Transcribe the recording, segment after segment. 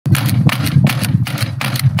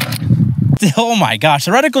still, oh my gosh,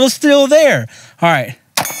 the reticle is still there. All right.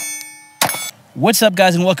 What's up,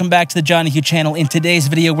 guys, and welcome back to the Johnny Hugh channel. In today's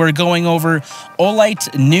video, we're going over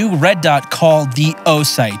OLIGHT's new red dot called the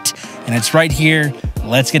OLIGHT, and it's right here.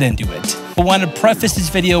 Let's get into it. I want to preface this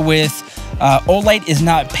video with OLIGHT is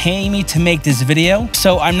not paying me to make this video,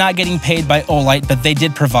 so I'm not getting paid by OLIGHT, but they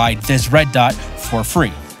did provide this red dot for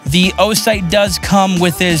free. The OLIGHT does come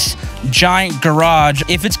with this giant garage.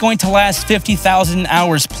 If it's going to last 50,000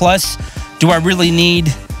 hours plus, do I really need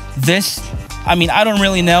this? I mean, I don't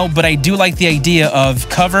really know, but I do like the idea of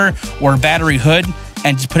cover or battery hood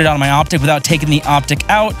and just put it on my optic without taking the optic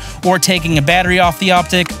out or taking a battery off the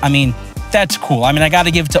optic. I mean, that's cool. I mean, I got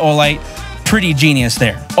to give it to OLIGHT. Pretty genius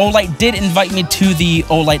there. OLIGHT did invite me to the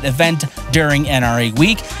OLIGHT event during NRA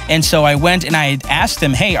week, and so I went and I asked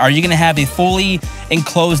them, hey, are you going to have a fully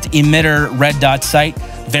enclosed emitter red dot sight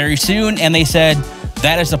very soon? And they said,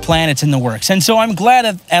 that is the plan, it's in the works. And so I'm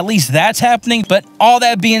glad at least that's happening. But all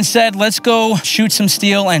that being said, let's go shoot some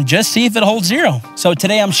steel and just see if it holds zero. So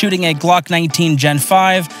today I'm shooting a Glock 19 Gen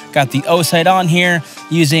 5. Got the OLIGHT on here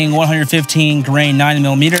using 115 grain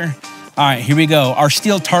 9mm. All right, here we go. Our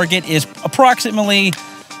steel target is approximately,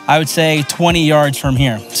 I would say, 20 yards from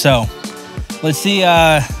here. So let's see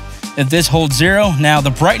if this holds zero. Now the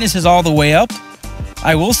brightness is all the way up.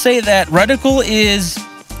 I will say that reticle is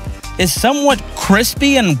somewhat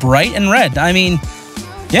crispy and bright and red. I mean,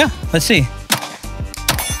 yeah, let's see.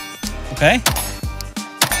 Okay.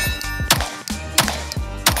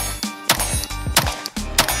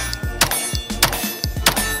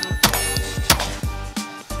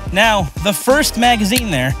 Now, the first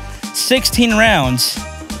magazine there, 16 rounds,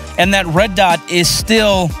 and that red dot is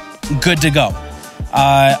still good to go.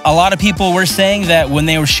 A lot of people were saying that when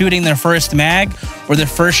they were shooting their first mag or their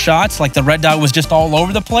first shots, like the red dot was just all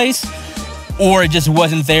over the place, or it just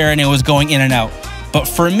wasn't there and it was going in and out. But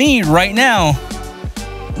for me right now,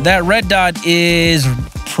 that red dot is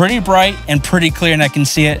pretty bright and pretty clear, and I can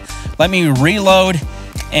see it. Let me reload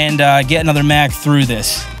and get another mag through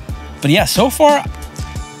this. But yeah, so far,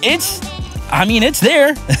 it's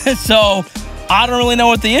there. So I don't really know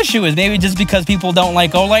what the issue is. Maybe just because people don't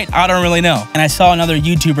like OLIGHT. I don't really know. And I saw another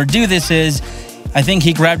YouTuber do this. I think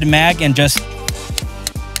he grabbed a mag and just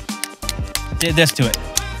did this to it.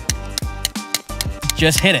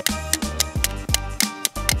 Just hit it.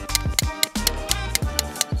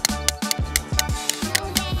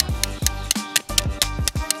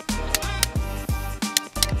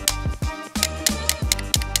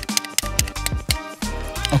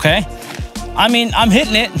 Okay. I mean, I'm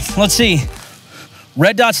hitting it. Let's see.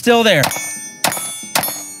 Red dot's still there.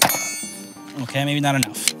 Okay, maybe not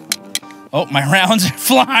enough. Oh, my rounds are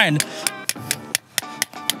flying.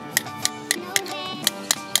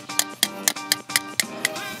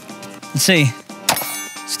 Let's see.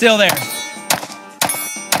 Still there.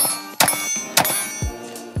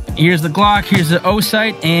 Here's the Glock, here's the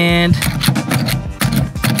OLIGHT, and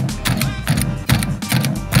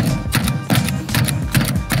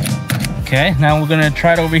okay, now we're gonna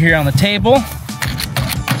try it over here on the table.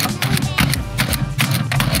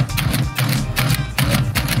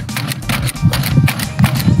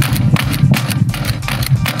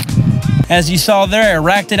 As you saw there, I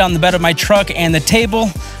racked it on the bed of my truck and the table.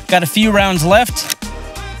 Got a few rounds left,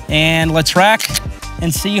 and let's rack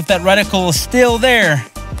and see if that reticle is still there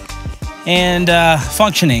and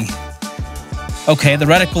functioning. Okay, the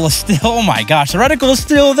reticle is still, oh my gosh, the reticle is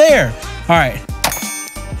still there. All right.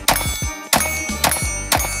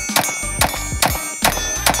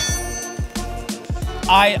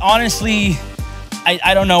 I honestly,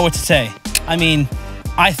 I don't know what to say. I mean,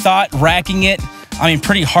 I thought racking it,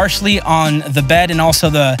 pretty harshly on the bed and also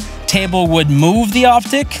the table would move the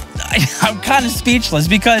optic. I'm kind of speechless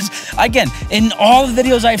because, again, in all the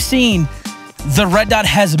videos I've seen, the red dot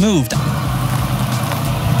has moved.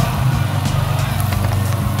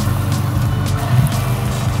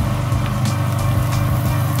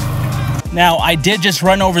 Now, I did just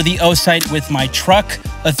run over the OLIGHT with my truck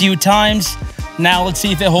a few times. Now let's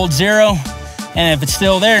see if it holds zero, and if it's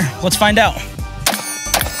still there, let's find out.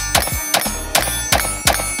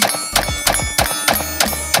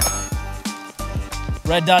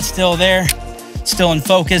 Red dot's still there, still in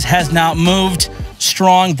focus, has not moved.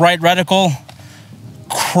 Strong, bright reticle.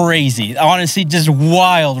 Crazy. Honestly, just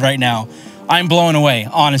wild right now. I'm blown away,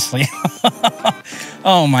 honestly.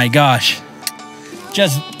 Oh my gosh.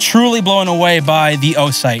 Just truly blown away by the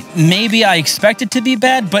OLIGHT. Maybe I expect it to be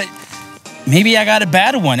bad, but maybe I got a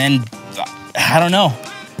bad one, and I don't know.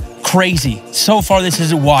 Crazy. So far, this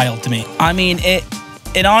is wild to me. I mean,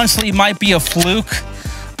 it honestly might be a fluke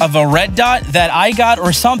of a red dot that I got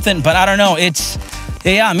or something, but I don't know. It's,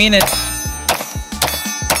 yeah, I mean,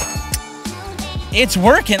 it's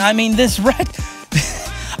working. I mean, this red,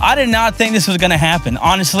 I did not think this was gonna happen.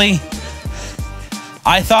 Honestly,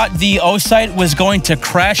 I thought the OLIGHT was going to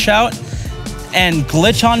crash out and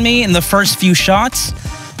glitch on me in the first few shots,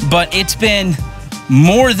 but it's been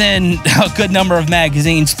more than a good number of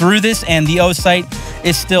magazines through this, and the OLIGHT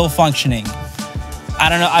is still functioning. I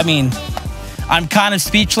don't know, I mean, I'm kind of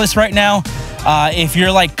speechless right now. If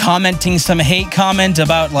you're like commenting some hate comment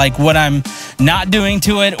about like what I'm not doing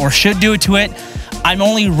to it or should do to it, I'm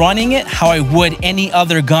only running it how I would any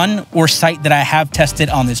other gun or sight that I have tested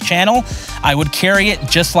on this channel. I would carry it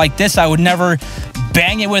just like this. I would never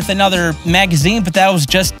bang it with another magazine, but that was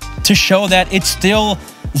just to show that it's still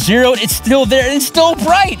zeroed, it's still there, it's still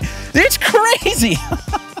bright. It's crazy.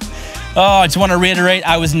 Oh, I just want to reiterate,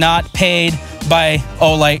 I was not paid by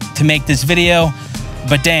OLIGHT to make this video,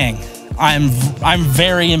 but dang, I'm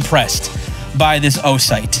very impressed by this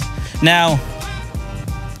OLIGHT. Now,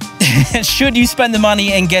 should you spend the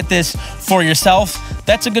money and get this for yourself?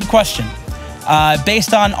 That's a good question.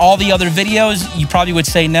 Based on all the other videos, you probably would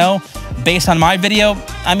say no. Based on my video,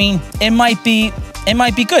 I mean, it might be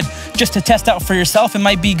good just to test out for yourself. It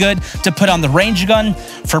might be good to put on the range gun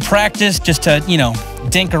for practice, just to, you know,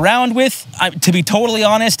 dink around with. To be totally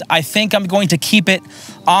honest, I think I'm going to keep it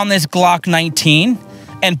on this Glock 19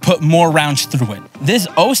 and put more rounds through it. This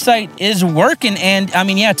OLIGHT is working, and I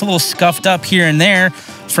mean, yeah, it's a little scuffed up here and there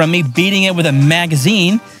from me beating it with a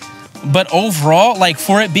magazine, but overall, like,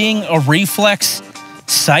 for it being a reflex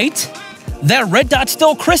sight, that red dot's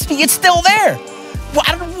still crispy. It's still there.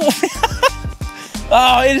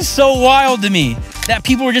 Oh, it is so wild to me that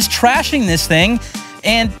people were just trashing this thing,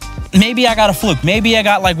 and maybe I got a fluke. Maybe I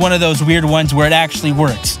got like one of those weird ones where it actually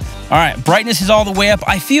works. All right, brightness is all the way up.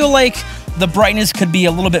 I feel like the brightness could be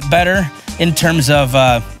a little bit better in terms of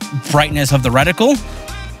brightness of the reticle,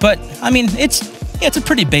 but I mean, it's a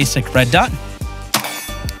pretty basic red dot.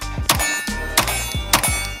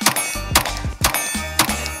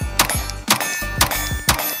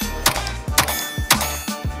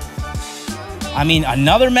 I mean,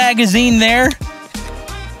 another magazine there,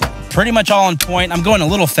 pretty much all on point. I'm going a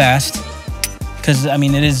little fast because, I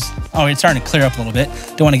mean, it is, oh, it's starting to clear up a little bit.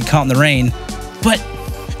 Don't want to get caught in the rain, but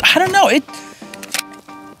I don't know.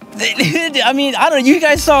 I mean, I don't know. You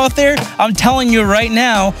guys saw it there. I'm telling you right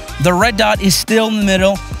now, the red dot is still in the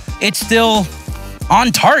middle. It's still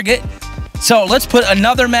on target. So let's put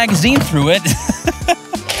another magazine through it.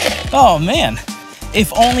 Oh, man.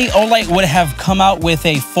 If only OLIGHT would have come out with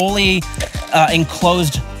a fully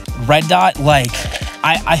enclosed red dot, like,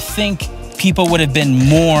 I think people would have been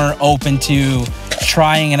more open to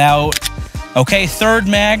trying it out. Okay, third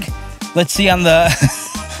mag. Let's see on the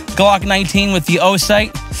Glock 19 with the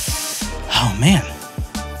OLIGHT. Oh, man.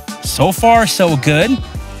 So far, so good.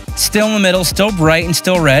 Still in the middle, still bright and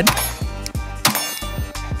still red.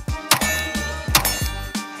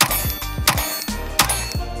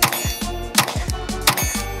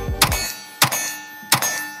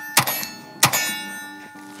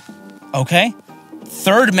 Okay.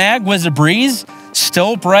 Third mag was a breeze.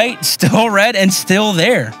 Still bright, still red, and still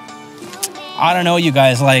there. I don't know, you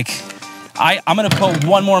guys. Like, I'm going to put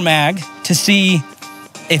one more mag to see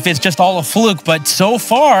if it's just all a fluke. But so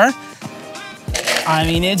far, I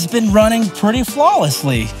mean, it's been running pretty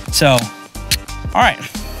flawlessly. So, all right.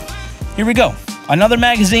 Here we go. Another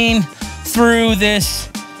magazine through this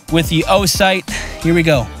with the OLIGHT. Here we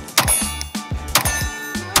go.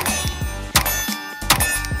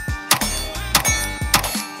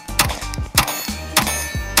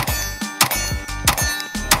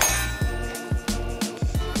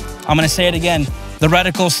 I'm going to say it again. The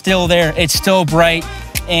reticle's still there. It's still bright,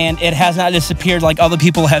 and it has not disappeared like other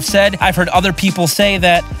people have said. I've heard other people say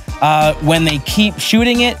that when they keep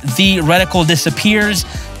shooting it, the reticle disappears.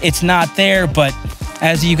 It's not there, but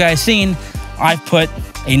as you guys seen, I've put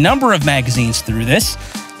a number of magazines through this,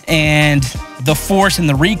 and the force and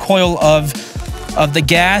the recoil of the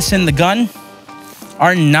gas in the gun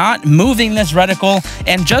are not moving this reticle.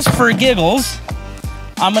 And just for giggles,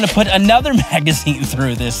 I'm going to put another magazine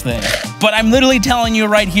through this thing. But I'm literally telling you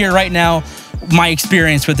right here, right now, my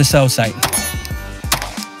experience with the OLIGHT.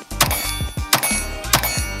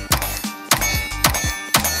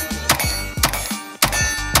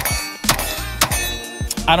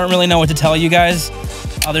 I don't really know what to tell you guys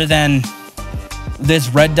other than this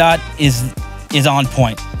red dot is on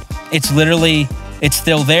point. It's literally, it's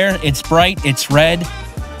still there. It's bright. It's red.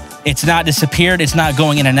 It's not disappeared. It's not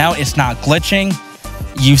going in and out. It's not glitching.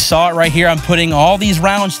 You saw it right here. I'm putting all these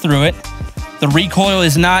rounds through it. The recoil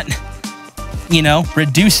is not, you know,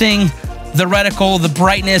 reducing the reticle, the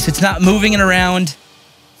brightness. It's not moving it around.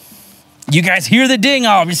 You guys hear the ding,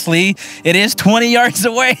 obviously. It is 20 yards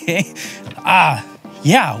away.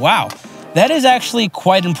 Yeah, wow. That is actually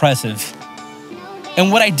quite impressive. And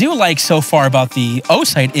what I do like so far about the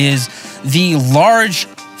OLIGHT is the large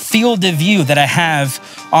field of view that I have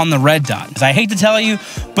on the red dot. I hate to tell you,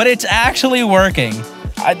 but it's actually working.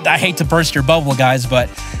 I hate to burst your bubble, guys, but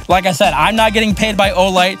like I said, I'm not getting paid by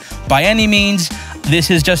OLIGHT by any means. This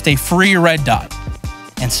is just a free red dot.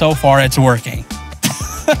 And so far, it's working.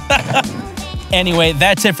 Anyway,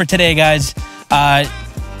 that's it for today, guys.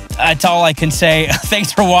 That's all I can say.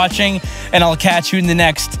 Thanks for watching, and I'll catch you in the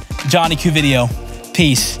next Johnny Q video.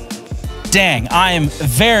 Peace. Dang, I am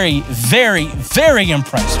very, very, very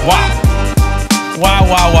impressed. Wow. Wow,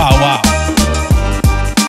 wow, wow, wow.